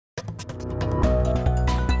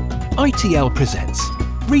ITL presents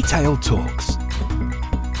Retail Talks.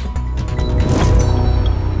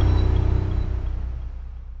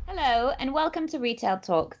 Hello and welcome to Retail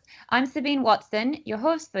Talks. I'm Sabine Watson, your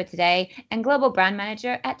host for today and Global Brand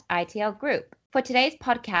Manager at ITL Group. For today's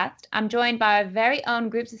podcast, I'm joined by our very own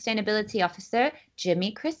Group Sustainability Officer,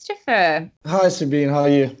 Jimmy Christopher. Hi Sabine, how are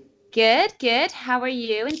you? Good. How are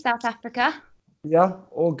you in South Africa? Yeah,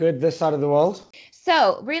 all good this side of the world.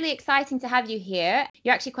 So really exciting to have you here.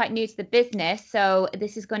 You're actually quite new to the business, so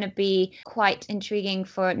this is going to be quite intriguing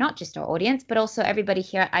for not just our audience, but also everybody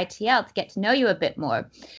here at ITL to get to know you a bit more.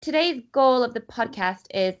 Today's goal of the podcast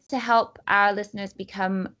is to help our listeners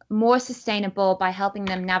become more sustainable by helping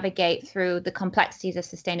them navigate through the complexities of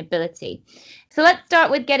sustainability. So let's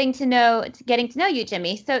start with getting to know you,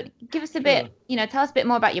 Jimmy. So give us a bit, tell us a bit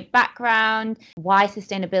more about your background, why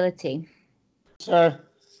sustainability. So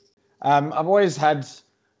I've always had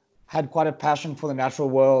quite a passion for the natural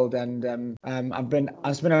world, and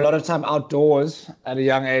I spent a lot of time outdoors at a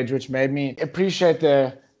young age, which made me appreciate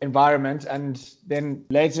the environment, and then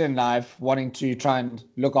later in life wanting to try and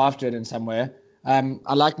look after it in some way.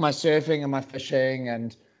 I like my surfing and my fishing,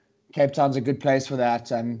 and Cape Town's a good place for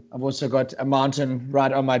that. I've also got a mountain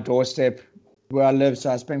right on my doorstep where I live, so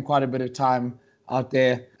I spend quite a bit of time out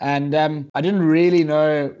there. And I didn't really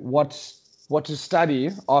know what to study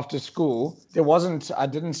after school. I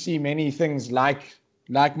didn't see many things like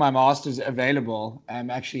my master's available.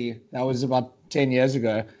 Actually, that was about 10 years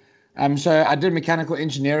ago. So I did mechanical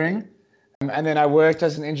engineering, and then I worked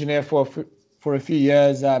as an engineer for a few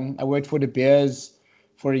years. I worked for De Beers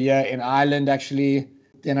for a year in Ireland, actually.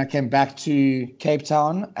 Then I came back to Cape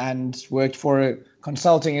Town and worked for a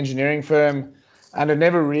consulting engineering firm, and it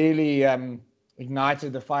never really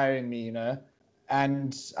ignited the fire in me,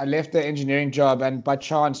 And I left the engineering job and by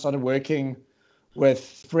chance started working with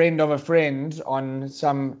a friend of a friend on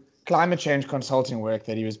some climate change consulting work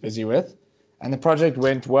that he was busy with. And the project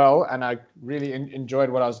went well and I really enjoyed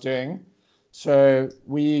what I was doing. So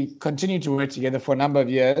we continued to work together for a number of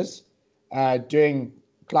years, doing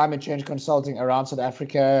climate change consulting around South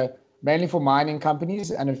Africa, mainly for mining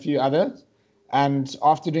companies and a few others. And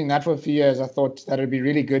after doing that for a few years, I thought that it'd be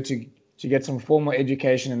really good to get some formal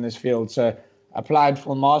education in this field. So applied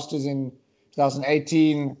for a master's in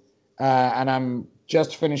 2018, and I'm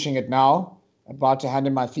just finishing it now, about to hand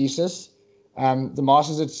in my thesis. The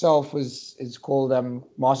master's itself is called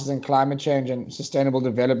Masters in Climate Change and Sustainable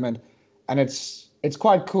Development, and it's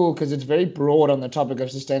quite cool because it's very broad on the topic of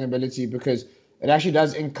sustainability, because it actually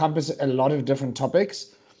does encompass a lot of different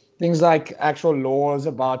topics, things like actual laws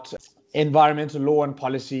about environmental law and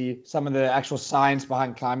policy, some of the actual science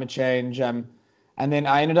behind climate change, and then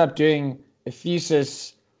I ended up doing a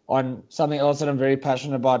thesis on something else that I'm very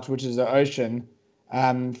passionate about, which is the ocean.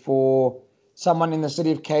 For someone in the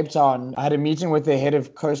city of Cape Town, I had a meeting with the head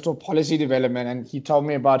of coastal policy development, and he told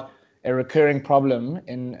me about a recurring problem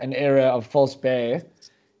in an area of False Bay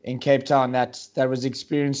in Cape Town that was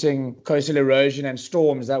experiencing coastal erosion and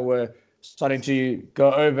storms that were starting to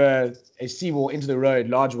go over a seawall into the road,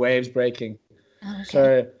 large waves breaking. Okay.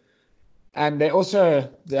 So, and they also,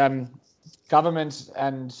 governments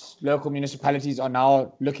and local municipalities are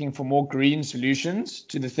now looking for more green solutions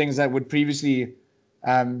to the things that would previously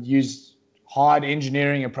use hard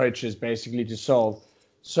engineering approaches basically to solve.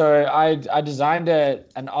 So I designed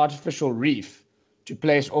an artificial reef to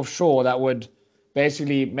place offshore that would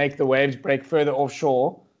basically make the waves break further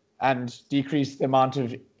offshore and decrease the amount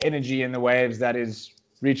of energy in the waves that is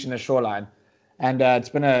reaching the shoreline. And it's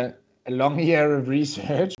been a long year of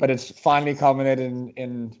research, but it's finally culminated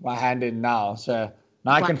in my hand in now. So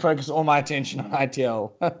now I can focus all my attention on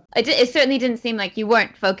ITL. It certainly didn't seem like you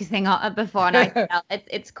weren't focusing on it before on ITL.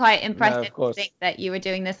 It's quite impressive to think that you were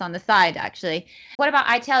doing this on the side, actually. What about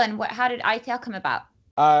ITL and how did ITL come about?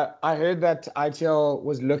 I heard that ITL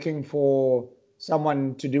was looking for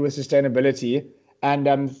someone to do with sustainability.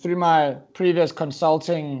 And through my previous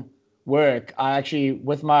consulting work, I actually,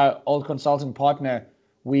 with my old consulting partner,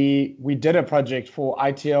 we did a project for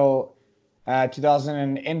ITL end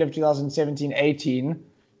of 2017-18,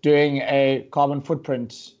 doing a carbon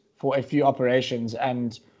footprint for a few operations.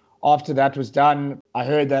 And after that was done, I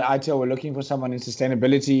heard that ITL were looking for someone in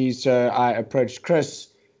sustainability. So I approached Chris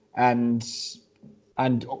and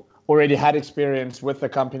already had experience with the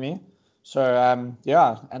company. So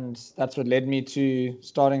and that's what led me to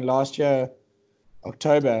starting last year,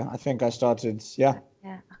 October. I think I started. Yeah,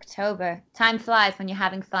 October. Time flies when you're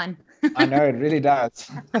having fun. I know, it really does.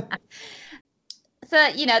 So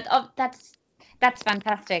that's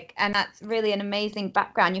fantastic, and that's really an amazing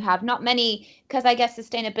background you have. Not many, because I guess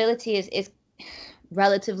sustainability is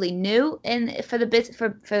relatively new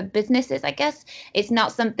for businesses, I guess. It's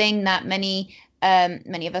not something that many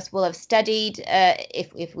of us will have studied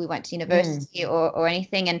if we went to university or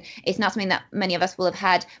anything, and it's not something that many of us will have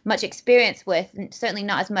had much experience with, and certainly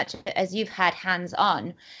not as much as you've had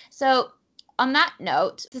hands-on. So on that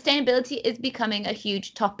note, sustainability is becoming a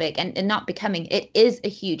huge topic, and not becoming, it is a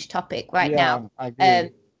huge topic right now. I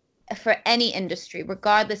agree. For any industry,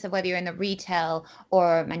 regardless of whether you're in the retail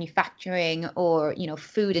or manufacturing or,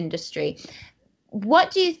 food industry.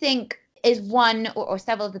 What do you think is one or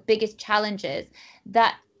several of the biggest challenges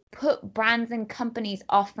that put brands and companies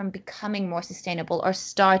off from becoming more sustainable or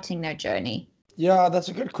starting their journey? Yeah, that's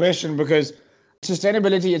a good question, because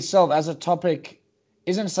sustainability itself as a topic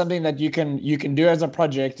isn't something that you can do as a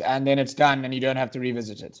project and then it's done and you don't have to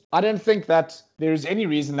revisit it. I don't think that there is any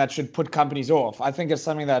reason that should put companies off. I think it's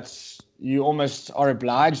something that you almost are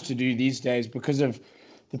obliged to do these days because of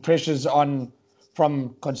the pressures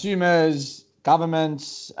from consumers,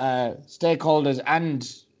 governments, stakeholders,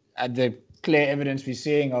 and the clear evidence we're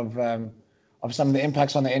seeing of some of the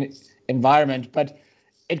impacts on the environment. But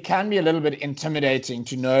it can be a little bit intimidating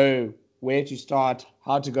to know where to start,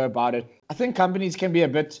 how to go about it. I think companies can be a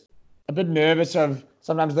bit nervous of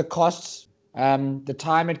sometimes the costs, the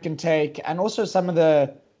time it can take, and also some of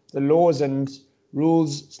the laws and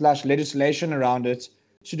rules / legislation around it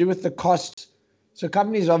to do with the cost. So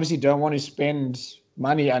companies obviously don't want to spend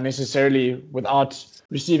money unnecessarily without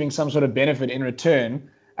receiving some sort of benefit in return.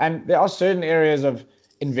 And there are certain areas of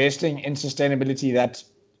investing in sustainability that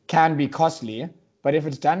can be costly, but if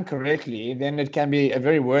it's done correctly, then it can be a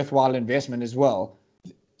very worthwhile investment as well.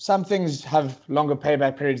 Some things have longer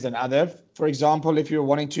payback periods than others. For example, if you're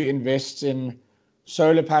wanting to invest in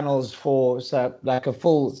solar panels for like a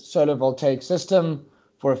full solar voltaic system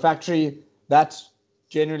for a factory, that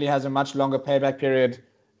generally has a much longer payback period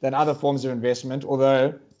than other forms of investment,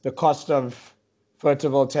 although the cost of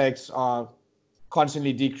photovoltaics are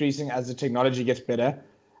constantly decreasing as the technology gets better.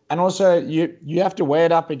 And also you have to weigh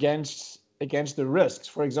it up against the risks.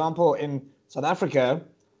 For example, in South Africa,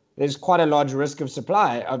 there's quite a large risk of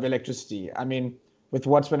supply of electricity. I mean, with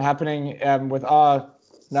what's been happening with our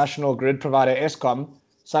national grid provider, Eskom,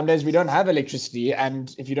 some days we don't have electricity.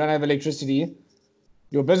 And if you don't have electricity,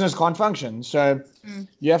 your business can't function. So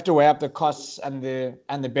you have to weigh up the costs and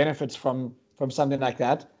the benefits from something like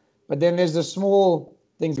that. But then there's the small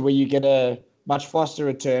things where you get a much faster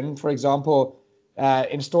return. For example,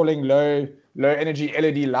 installing low energy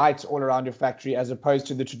LED lights all around your factory as opposed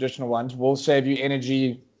to the traditional ones will save you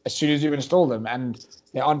energy as soon as you install them, and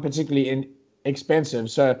they aren't particularly expensive.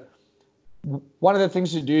 So one of the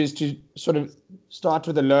things to do is to sort of start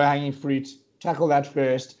with the low-hanging fruit, tackle that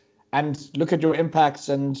first, and look at your impacts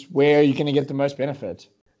and where you're going to get the most benefit.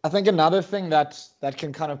 I think another thing that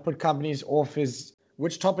can kind of put companies off is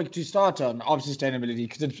which topic to start on of sustainability,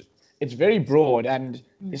 because it's very broad and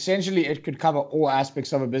essentially it could cover all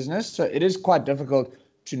aspects of a business. So it is quite difficult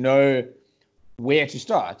to know where to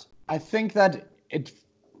start. I think that it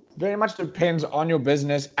very much depends on your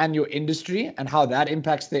business and your industry and how that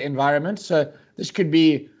impacts the environment. So this could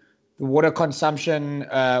be the water consumption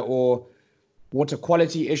or water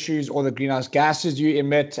quality issues, or the greenhouse gases you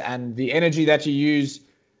emit and the energy that you use.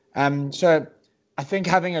 So I think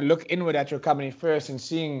having a look inward at your company first and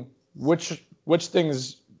seeing which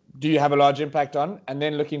things do you have a large impact on, and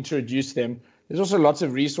then looking to reduce them. There's also lots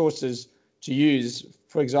of resources to use.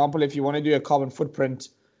 For example, if you want to do a carbon footprint,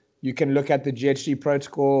 you can look at the GHG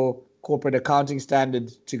Protocol corporate accounting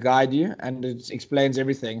standard to guide you, and it explains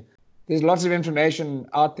everything. There's lots of information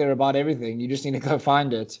out there about everything. You just need to go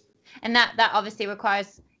find it. And that obviously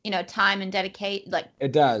requires, time and dedicate. Like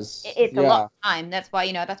it does. It's a lot of time. That's why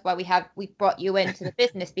we've brought you into the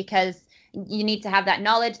business, because you need to have that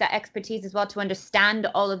knowledge, that expertise as well to understand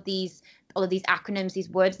all of these acronyms, these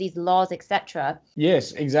words, these laws, etc.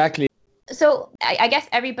 Yes, exactly. So I guess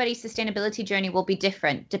everybody's sustainability journey will be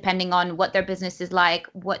different depending on what their business is like,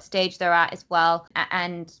 what stage they're at as well,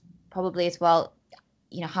 and probably as well,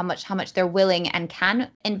 how much they're willing and can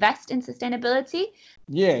invest in sustainability.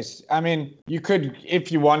 Yes, I mean, you could,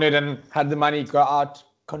 if you wanted and had the money, go out,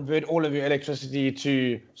 convert all of your electricity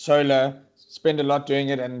to solar, spend a lot doing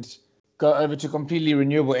it, and go over to completely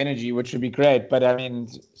renewable energy, which would be great. But I mean,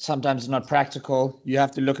 sometimes it's not practical. You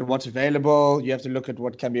have to look at what's available. You have to look at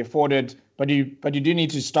what can be afforded. But you do need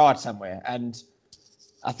to start somewhere. And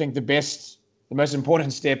I think the most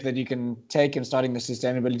important step that you can take in starting the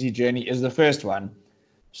sustainability journey is the first one.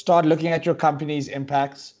 Start looking at your company's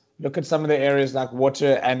impacts. Look at some of the areas like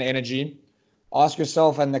water and energy. Ask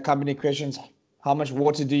yourself and the company questions: how much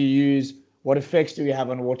water do you use? What effects do you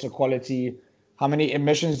have on water quality? How many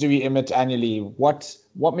emissions do we emit annually? What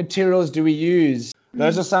materials do we use?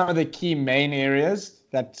 Those are some of the key main areas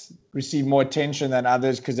that receive more attention than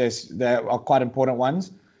others because they are quite important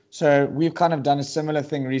ones. So we've kind of done a similar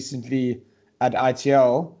thing recently at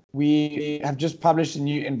ITL. We have just published a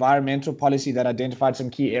new environmental policy that identified some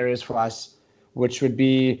key areas for us, which would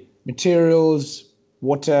be materials,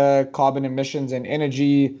 water, carbon emissions and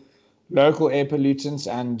energy, local air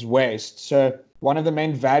pollutants, and waste. So one of the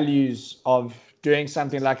main values of doing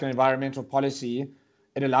something like an environmental policy,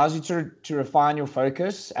 it allows you to refine your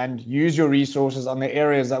focus and use your resources on the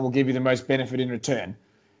areas that will give you the most benefit in return.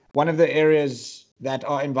 One of the areas that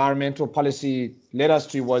our environmental policy led us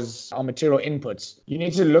to was our material inputs. You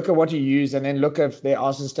need to look at what you use and then look if there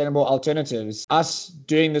are sustainable alternatives. Us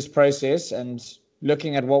doing this process and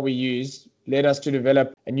looking at what we use led us to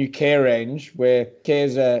develop a new CARE range, where CARE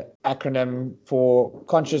is an acronym for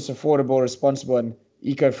conscious, affordable, responsible, and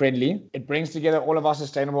eco-friendly. It brings together all of our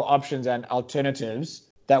sustainable options and alternatives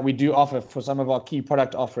that we do offer for some of our key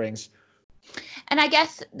product offerings. And I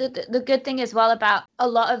guess the good thing as well about a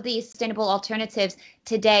lot of these sustainable alternatives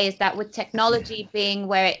today is that with technology being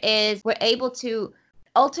where it is, we're able to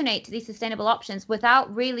alternate to these sustainable options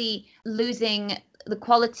without really losing the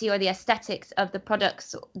quality or the aesthetics of the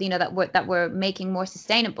products, that we're making more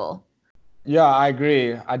sustainable. Yeah, I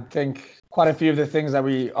agree. I think quite a few of the things that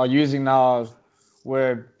we are using now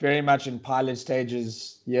were very much in pilot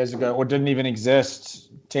stages years ago or didn't even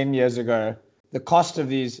exist 10 years ago. The cost of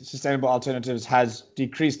these sustainable alternatives has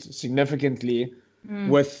decreased significantly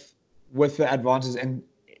with the advances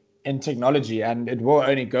in technology, and it will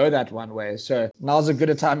only go that one way. So now's as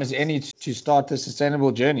good a time as any to start the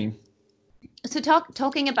sustainable journey. So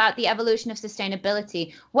talking about the evolution of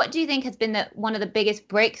sustainability, what do you think has been one of the biggest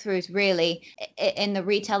breakthroughs really in the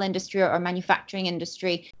retail industry or manufacturing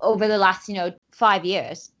industry over the last 5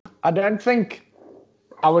 years? I don't think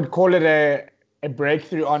I would call it a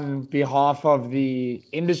breakthrough on behalf of the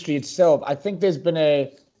industry itself. I think there's been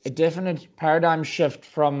a definite paradigm shift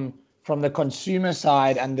from the consumer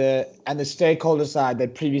side and the stakeholder side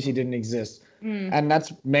that previously didn't exist. And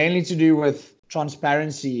that's mainly to do with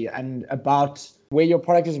transparency and about where your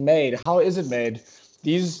product is made. How is it made?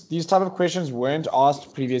 These type of questions weren't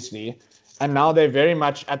asked previously, and now they're very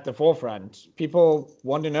much at the forefront. People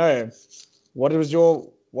want to know what is your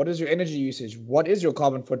energy usage? What is your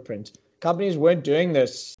carbon footprint? Companies weren't doing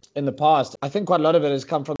this in the past. I think quite a lot of it has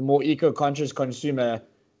come from the more eco-conscious consumer,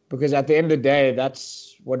 because at the end of the day,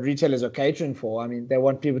 that's what retailers are catering for. I mean, they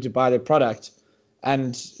want people to buy their product.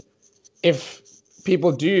 And if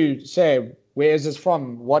people do say, where is this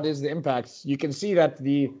from? What is the impact? You can see that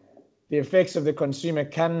the effects of the consumer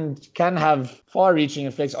can have far-reaching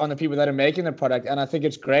effects on the people that are making the product. And I think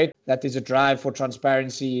it's great that there's a drive for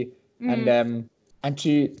transparency and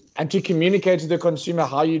to communicate to the consumer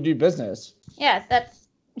how you do business. Yeah, that's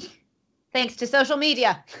thanks to social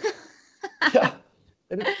media. Yeah,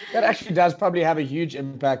 that actually does probably have a huge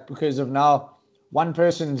impact, because of now one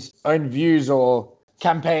person's own views or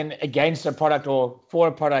campaign against a product or for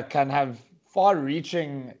a product can have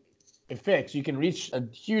far-reaching effects. You can reach a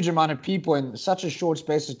huge amount of people in such a short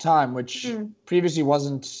space of time, which previously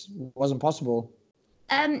wasn't possible.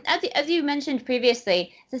 As you mentioned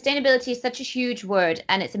previously, sustainability is such a huge word,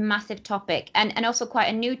 and it's a massive topic, and also quite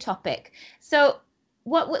a new topic. So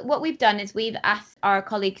what we've done is we've asked our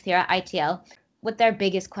colleagues here at ITL what their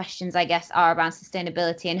biggest questions, I guess, are around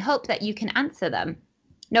sustainability, and hope that you can answer them.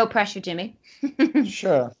 No pressure, Jimmy.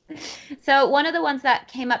 Sure. So one of the ones that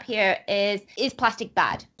came up here is plastic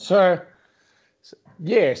bad? So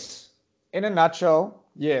yes, in a nutshell,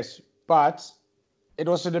 yes, but it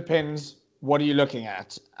also depends, what are you looking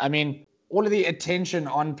at? I mean, all of the attention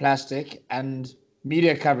on plastic and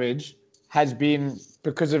media coverage has been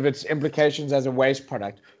because of its implications as a waste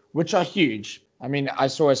product, which are huge. I mean, I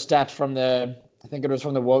saw a stat from I think it was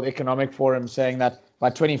from the World Economic Forum, saying that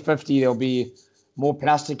by 2050, there'll be more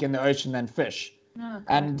plastic in the ocean than fish. Okay.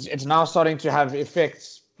 And it's now starting to have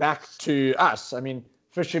effects back to us. I mean,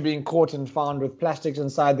 fish are being caught and found with plastics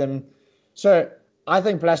inside them. So I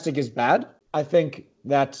think plastic is bad. I think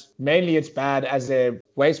that mainly it's bad as a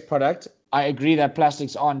waste product. I agree that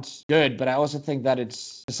plastics aren't good, but I also think that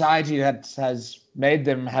it's society that has made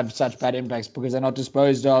them have such bad impacts because they're not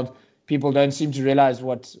disposed of. People don't seem to realize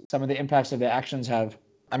what some of the impacts of their actions have.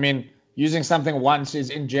 I mean, using something once is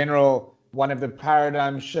in general one of the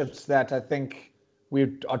paradigm shifts that I think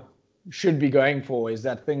should be going for, is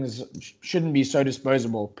that things shouldn't be so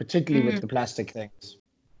disposable, particularly with the plastic things.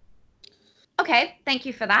 Okay, thank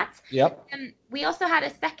you for that. Yep. We also had a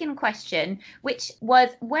second question, which was,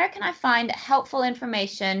 where can I find helpful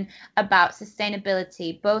information about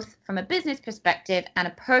sustainability, both from a business perspective and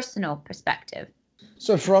a personal perspective?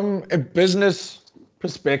 So from a business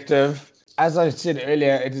perspective, as I said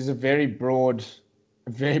earlier, it is a very broad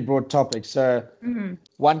topic. So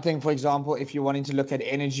one thing, for example, if you're wanting to look at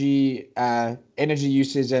energy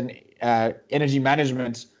uses and energy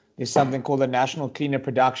management, there's something called the National Cleaner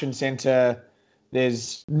Production Center.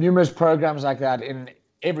 There's numerous programs like that in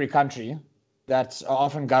every country that are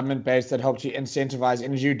often government-based that help to incentivize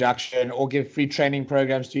energy reduction or give free training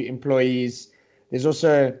programs to employees. There's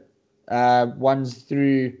also ones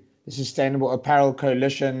through the Sustainable Apparel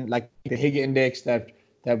Coalition, like the Higg Index that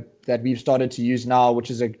we've started to use now,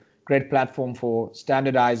 which is a great platform for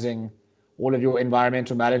standardizing all of your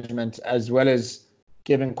environmental management, as well as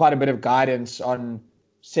giving quite a bit of guidance on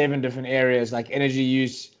 7 different areas like energy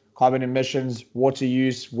use, carbon emissions, water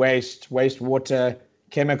use, wastewater,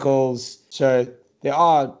 chemicals. So there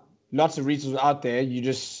are lots of resources out there. You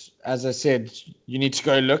just, as I said, you need to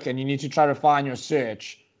go look and you need to try to refine your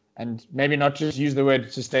search and maybe not just use the word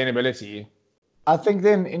sustainability. I think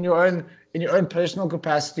then in your own personal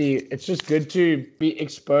capacity, it's just good to be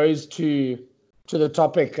exposed to the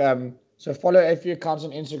topic. So follow a few accounts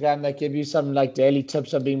on Instagram that give you some like daily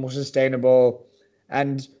tips on being more sustainable,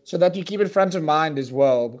 and so that you keep it front of mind as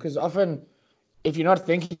well. Because often, if you're not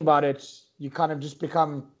thinking about it, you kind of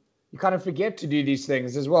forget to do these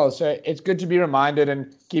things as well. So it's good to be reminded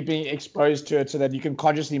and keeping exposed to it so that you can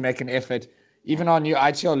consciously make an effort. Even our new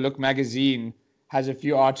ITL Look magazine has a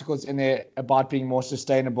few articles in there about being more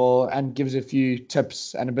sustainable and gives a few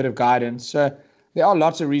tips and a bit of guidance. So there are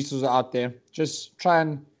lots of resources out there. Just try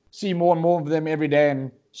and see more and more of them every day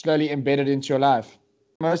and slowly embed it into your life.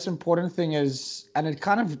 The most important thing is, and it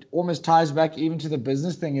kind of almost ties back even to the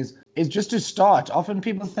business thing, is just to start. Often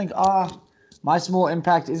people think, my small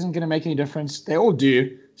impact isn't going to make any difference. They all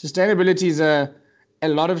do. Sustainability is a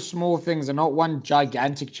lot of small things and not one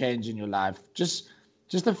gigantic change in your life. Just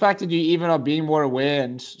the fact that you even are being more aware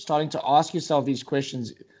and starting to ask yourself these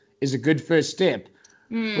questions is a good first step.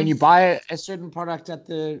 When you buy a certain product at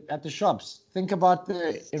the shops, think about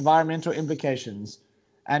the environmental implications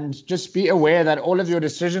and just be aware that all of your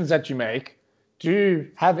decisions that you make do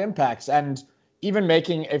have impacts. And even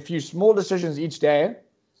making a few small decisions each day,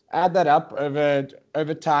 add that up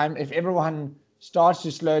over time. If everyone starts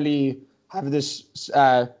to slowly have this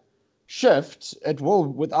shift, it will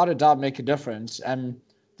without a doubt make a difference. And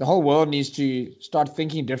the whole world needs to start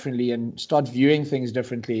thinking differently and start viewing things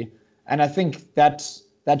differently. And I think that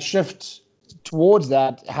shift towards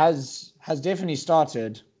that has definitely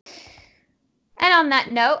started. And on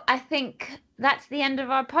that note, I think that's the end of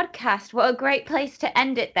our podcast. What a great place to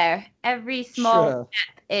end it there. Every small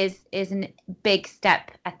step is a big step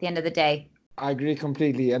at the end of the day. I agree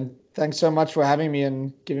completely. And thanks so much for having me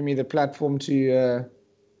and giving me the platform to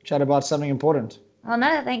chat about something important. Well,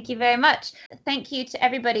 no, thank you very much. Thank you to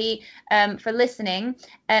everybody for listening.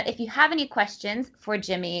 If you have any questions for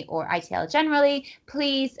Jimmy or ITL generally,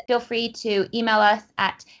 please feel free to email us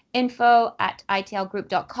at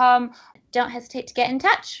info@itlgroup.com. Don't hesitate to get in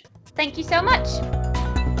touch. Thank you so much.